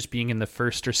 or even just being in the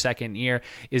first or second year,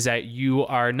 is that you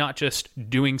are not just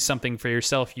doing something for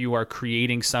yourself, you are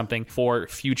creating something for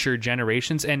future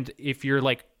generations. And if you're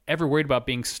like ever worried about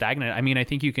being stagnant, I mean, I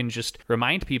think you can just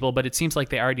remind people, but it seems like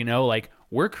they already know, like,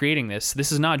 we're creating this.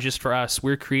 This is not just for us.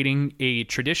 We're creating a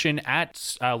tradition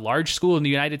at a large school in the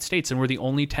United States, and we're the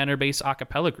only tenor-based a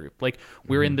cappella group. Like,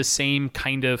 we're in the same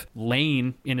kind of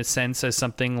lane, in a sense, as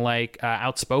something like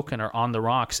Outspoken or On the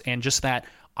Rocks. And just that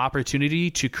opportunity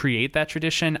to create that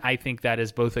tradition, I think that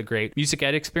is both a great music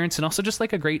ed experience and also just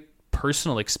like a great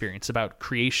personal experience about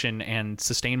creation and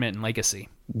sustainment and legacy.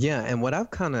 Yeah, and what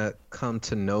I've kind of come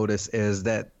to notice is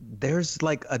that there's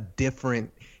like a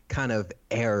different kind of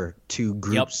air to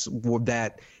groups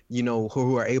that,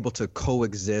 who are able to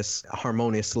coexist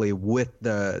harmoniously with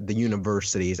the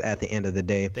universities at the end of the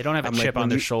day. They don't have a chip on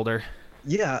their shoulder.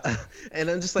 Yeah,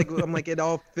 and I'm just like, it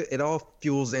all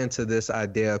fuels into this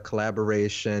idea of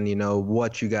collaboration,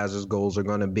 what you guys' goals are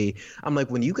going to be. I'm like,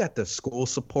 when you got the school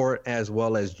support as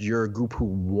well as your group who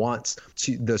wants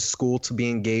the school to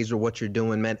be engaged with what you're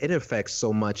doing, man, it affects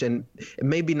so much. And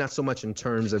maybe not so much in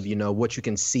terms of, what you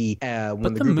can see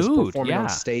when the group is performing on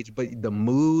stage, but the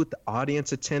mood, the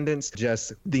audience attendance,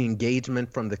 just the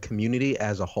engagement from the community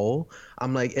as a whole.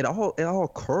 I'm like, it all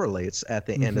correlates at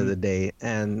the end of the day.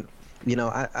 And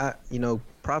I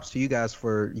props to you guys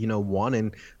for,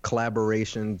 wanting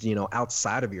collaboration,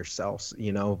 outside of yourselves,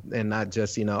 and not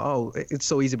just, it's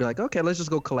so easy to be like, okay, let's just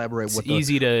go collaborate with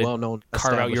easy to well-known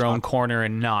carve out your own corner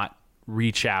and not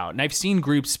reach out. And I've seen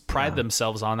groups pride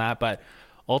themselves on that, but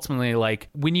ultimately, like,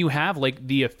 when you have like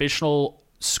the official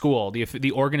school,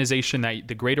 the organization, that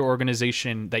the greater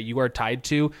organization that you are tied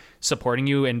to, supporting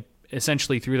you and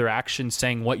essentially through their actions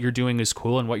saying what you're doing is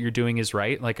cool and what you're doing is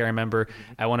right. Like, I remember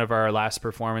at one of our last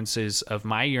performances of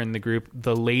my year in the group,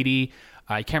 the lady,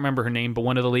 I can't remember her name, but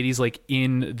one of the ladies, like,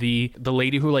 in the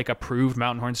lady who like approved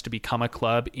Mountain Horns to become a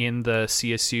club in the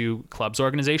CSU clubs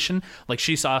organization, like,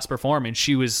 she saw us perform and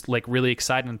she was like really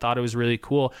excited and thought it was really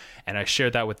cool. And I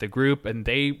shared that with the group and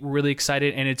they were really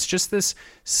excited. And it's just this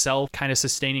self kind of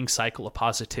sustaining cycle of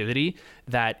positivity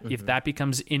that if that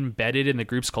becomes embedded in the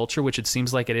group's culture, which it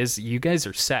seems like it is, you guys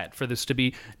are set for this to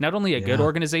be not only a good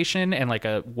organization and like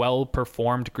a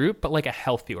well-performed group, but like a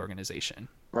healthy organization.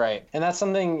 Right. And that's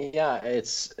something, yeah,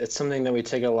 it's something that we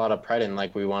take a lot of pride in.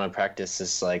 Like, we want to practice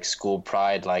this like school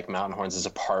pride, like Mountain Horns is a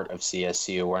part of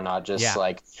CSU. We're not just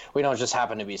like, we don't just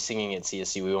happen to be singing at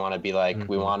CSU. We want to be like,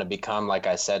 we want to become, like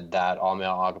I said, that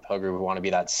all-male a cappella group. We want to be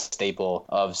that staple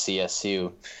of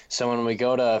CSU. So when we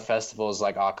go to festivals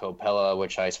like Acapella,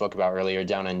 which I spoke about earlier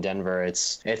down in Denver,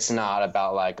 it's not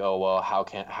about like, oh, well, how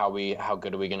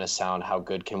good are we going to sound? How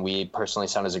good can we personally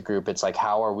sound as a group? It's like,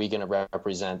 how are we going to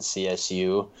represent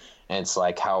CSU? And it's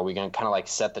like, how are we going to kind of like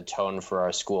set the tone for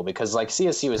our school? Because like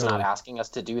CSU is not asking us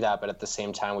to do that, but at the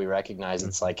same time we recognize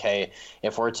it's like, hey,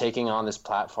 if we're taking on this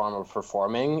platform of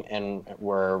performing and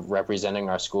we're representing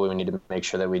our school, we need to make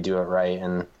sure that we do it right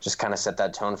and just kind of set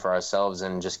that tone for ourselves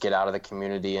and just get out of the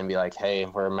community and be like, hey,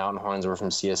 we're Mountain Horns, we're from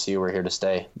CSU, we're here to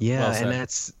stay. Yeah, well, and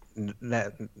that's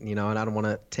that, you know, and I don't want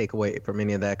to take away from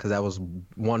any of that because that was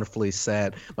wonderfully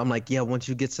said. I'm like, yeah, once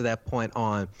you get to that point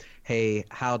on, hey,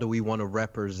 how do we want to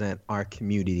represent our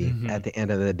community at the end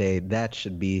of the day, that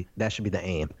should be the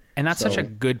aim. And that's such a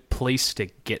good place to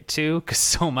get to, because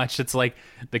so much it's like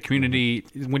the community,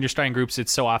 when you're starting groups,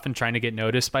 it's so often trying to get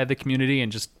noticed by the community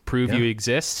and just prove you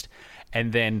exist.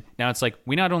 And then now it's like,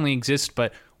 we not only exist,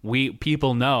 but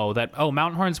people know that, oh,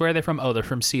 Mountain Horns, where are they from? Oh, they're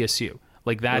from CSU.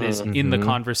 Like that is in the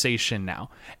conversation now.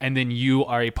 And then you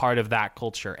are a part of that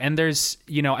culture. And there's,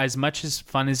 you know, as much as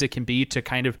fun as it can be to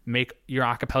kind of make your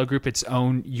a cappella group its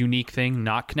own unique thing,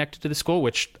 not connected to the school,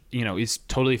 which, you know, is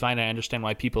totally fine. I understand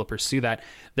why people pursue that.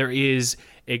 There is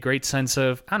a great sense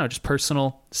of, I don't know, just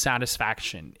personal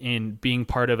satisfaction in being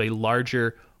part of a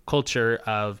larger culture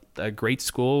of a great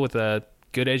school with a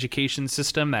good education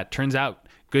system that turns out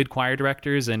good choir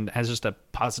directors and has just a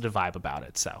positive vibe about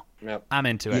it. So I'm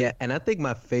into it. Yeah, and I think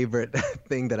my favorite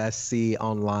thing that I see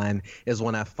online is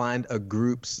when I find a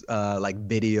group's like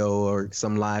video or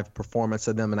some live performance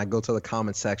of them, and I go to the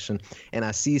comment section and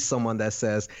I see someone that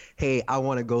says, hey, I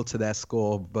want to go to that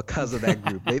school because of that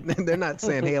group. They're not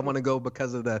saying, hey, I want to go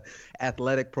because of the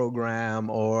athletic program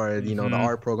or, you know, the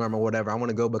art program or whatever. I want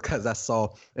to go because I saw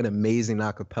an amazing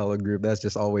a cappella group. That's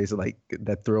just always like,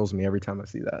 that thrills me every time I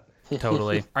see that.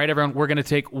 Totally. All right, everyone, we're going to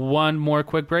take one more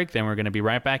quick break, then we're going to be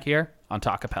right back here on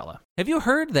Talkapella. Have you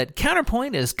heard that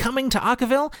Counterpoint is coming to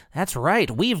Acaville? That's right.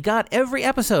 We've got every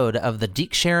episode of the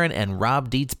Deke Sharon and Rob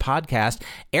Dietz podcast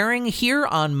airing here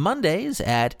on Mondays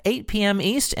at 8 p.m.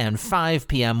 East and 5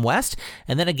 p.m. West,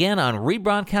 and then again on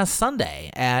rebroadcast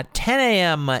Sunday at 10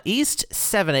 a.m. East,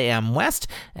 7 a.m. West,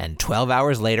 and 12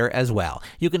 hours later as well.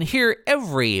 You can hear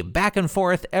every back and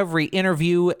forth, every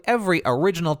interview, every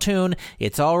original tune.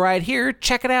 It's all right here.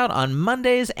 Check it out on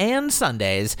Mondays and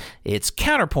Sundays. It's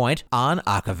Counterpoint on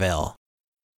Acaville.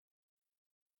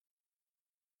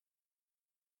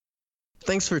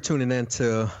 Thanks for tuning in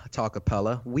to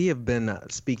Talkapella. We have been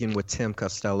speaking with Tim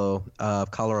Costello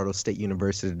of Colorado State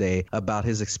University today about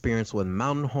his experience with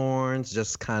Mountain Horns,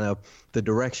 just kind of the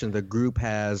direction the group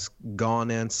has gone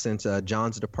in since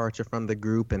John's departure from the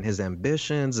group and his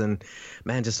ambitions, and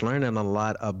man, just learning a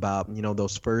lot about, you know,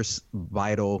 those first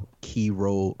vital key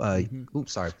role,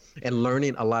 and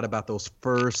learning a lot about those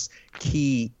first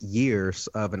key years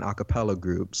of an a cappella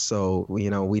group. So,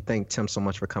 you know, we thank Tim so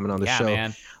much for coming on the show.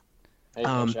 Man. Hey,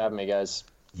 thanks for having me, guys.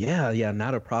 Yeah,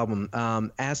 not a problem.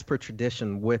 As per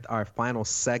tradition with our final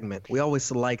segment, we always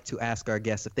like to ask our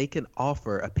guests if they can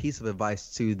offer a piece of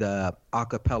advice to the a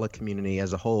cappella community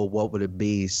as a whole, what would it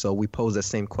be? So we pose that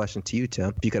same question to you,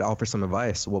 Tim. If you could offer some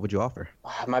advice, what would you offer?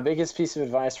 My biggest piece of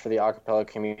advice for the a cappella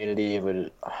community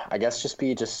would, I guess, just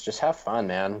be just have fun,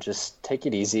 man. Just take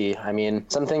it easy. I mean,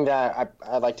 something that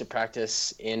I like to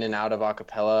practice in and out of a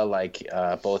cappella, like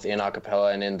both in a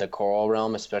cappella and in the choral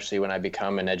realm, especially when I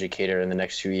become an educator in the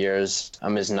next few years,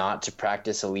 is not to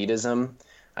practice elitism.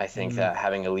 I think that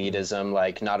having elitism,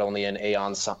 like not only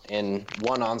in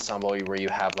one ensemble where you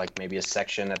have like maybe a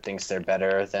section that thinks they're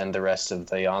better than the rest of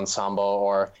the ensemble,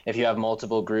 or if you have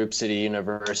multiple groups at a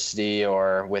university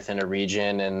or within a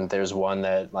region and there's one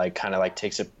that like kind of like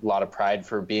takes a lot of pride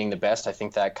for being the best, I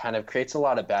think that kind of creates a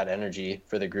lot of bad energy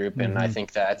for the group. And I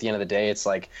think that at the end of the day, it's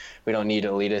like we don't need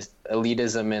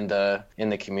elitism in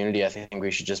the community. I think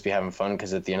we should just be having fun,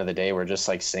 because at the end of the day, we're just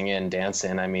like singing and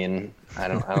dancing. I mean, I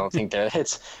don't think that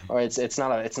it's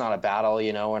not a battle,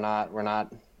 you know. We're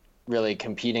not really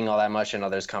competing all that much. I know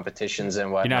there's competitions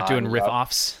and whatnot. You're not doing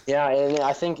riff-offs? Yeah, and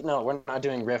I think, no, we're not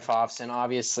doing riff-offs. And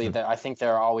obviously, I think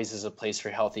there always is a place for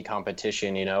healthy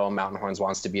competition. You know, Mountain Horns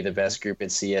wants to be the best group at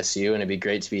CSU, and it'd be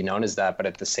great to be known as that. But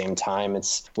at the same time,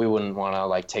 we wouldn't want to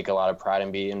like take a lot of pride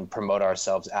and promote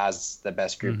ourselves as the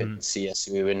best group at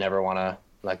CSU. We would never want to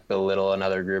like belittle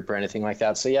another group or anything like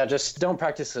that. So yeah, just don't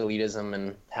practice elitism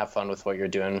and have fun with what you're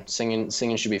doing. Singing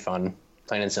should be fun.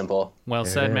 plain and simple. Well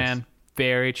said, man.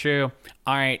 Very true.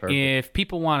 All right. Perfect. If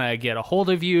people want to get a hold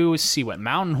of you, see what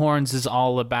Mountain Horns is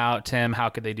all about, Tim, how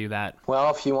could they do that? Well,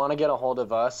 if you want to get a hold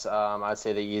of us, I'd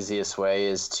say the easiest way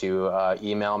is to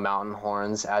email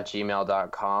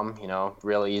mountainhorns@gmail.com. You know,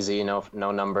 real easy, no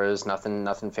numbers,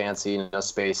 nothing fancy, no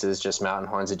spaces, just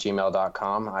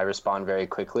mountainhorns@gmail.com. I respond very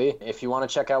quickly. If you want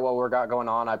to check out what we're got going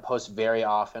on, I post very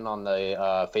often on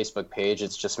the Facebook page.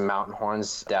 It's just Mountain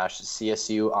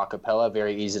Horns-CSU Acapella,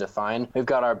 very easy to find. We've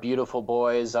got our beautiful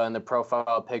boys in the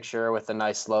profile picture with a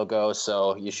nice logo,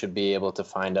 so you should be able to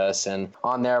find us. And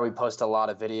on there we post a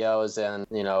lot of videos and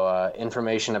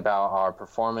information about our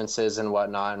performances and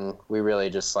whatnot, and we really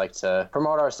just like to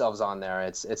promote ourselves on there.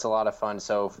 It's a lot of fun.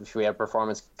 So if we have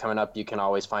performance coming up, you can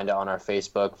always find it on our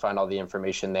Facebook, find all the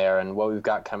information there and what we've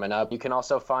got coming up. You can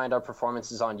also find our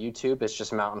performances on YouTube. It's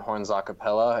just Mountain Horns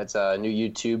Acapella. It's a new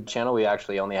YouTube channel. We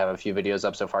actually only have a few videos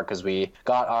up so far because we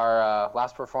got our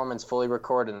last performance fully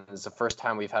recorded, and it's the first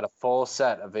time we've had a full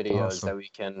set of videos that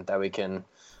we can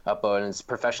upload, and it's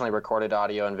professionally recorded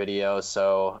audio and video.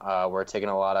 So we're having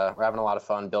a lot of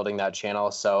fun building that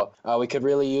channel. So we could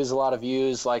really use a lot of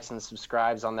views, likes, and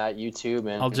subscribes on that YouTube.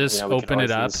 And I'll just open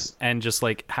it up and just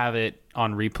like have it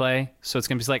on replay. So it's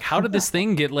gonna be like, how did this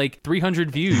thing get like 300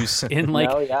 views in like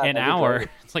an hour?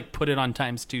 It's like put it on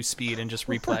 ×2 speed and just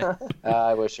replay.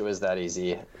 I wish it was that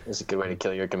easy. It's a good way to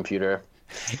kill your computer.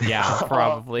 Yeah,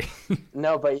 probably.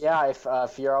 No, but yeah, if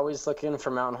you're always looking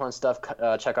for Mountain Horn stuff,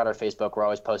 check out our Facebook. We're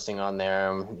always posting on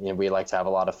there. We like to have a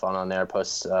lot of fun on there.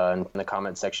 Post in the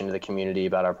comment section to the community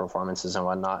about our performances and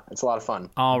whatnot. It's a lot of fun.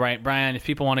 All right, Brian, if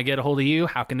people want to get a hold of you,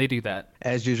 how can they do that?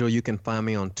 As usual, you can find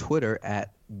me on Twitter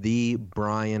at the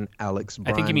Brian Alex.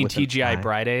 I think you mean TGI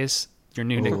Bridays. Your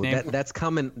new nickname. That's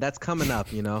coming up.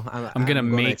 I'm gonna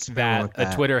make that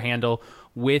a Twitter handle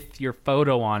with your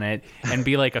photo on it and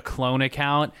be like a clone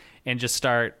account and just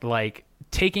start like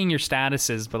taking your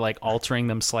statuses but like altering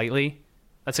them slightly.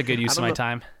 That's a good use of my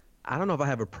time. I don't know if I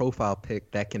have a profile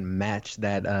pic that can match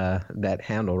that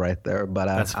handle right there, but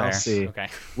I'll see. Okay.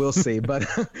 We'll see. But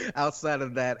outside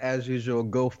of that, as usual,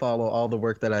 go follow all the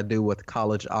work that I do with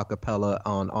College Acapella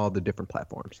on all the different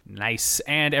platforms. Nice.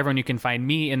 And everyone, you can find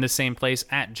me in the same place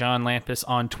at John Lampus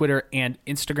on Twitter and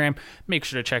Instagram. Make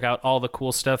sure to check out all the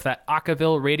cool stuff that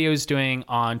Acaville Radio is doing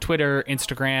on Twitter,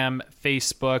 Instagram,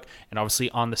 Facebook, and obviously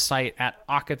on the site at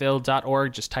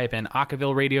acaville.org. Just type in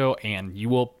Acaville Radio and you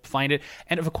will find it.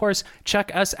 And of course,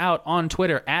 check us out on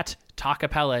Twitter at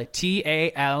Talkapella,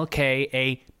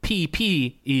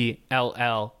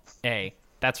 TALKAPPELLA.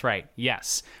 That's right.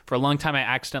 Yes. For a long time, I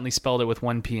accidentally spelled it with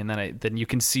one P, and then you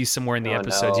can see somewhere in the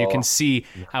episodes, you can see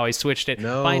how I switched it.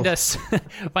 No. Find us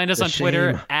on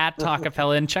Twitter at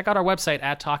Talkapella, and check out our website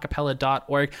at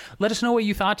talkapella.org. Let us know what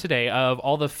you thought today of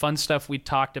all the fun stuff we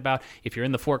talked about. If you're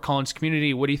in the Fort Collins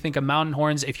community, what do you think of Mountain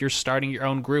Horns? If you're starting your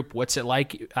own group, what's it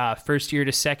like first year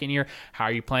to second year? How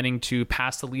are you planning to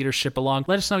pass the leadership along?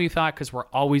 Let us know what you thought, because we're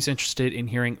always interested in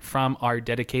hearing from our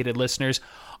dedicated listeners.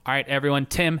 All right, everyone.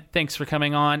 Tim, thanks for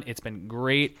coming on. It's been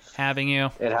great having you.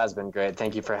 It has been great.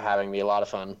 Thank you for having me. A lot of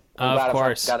fun. Of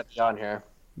course. Got to be on here.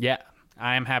 Yeah,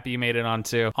 I am happy you made it on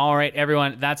too. All right,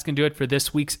 everyone. That's going to do it for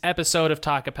this week's episode of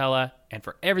Talkapella. And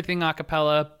for everything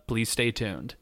Acapella, please stay tuned.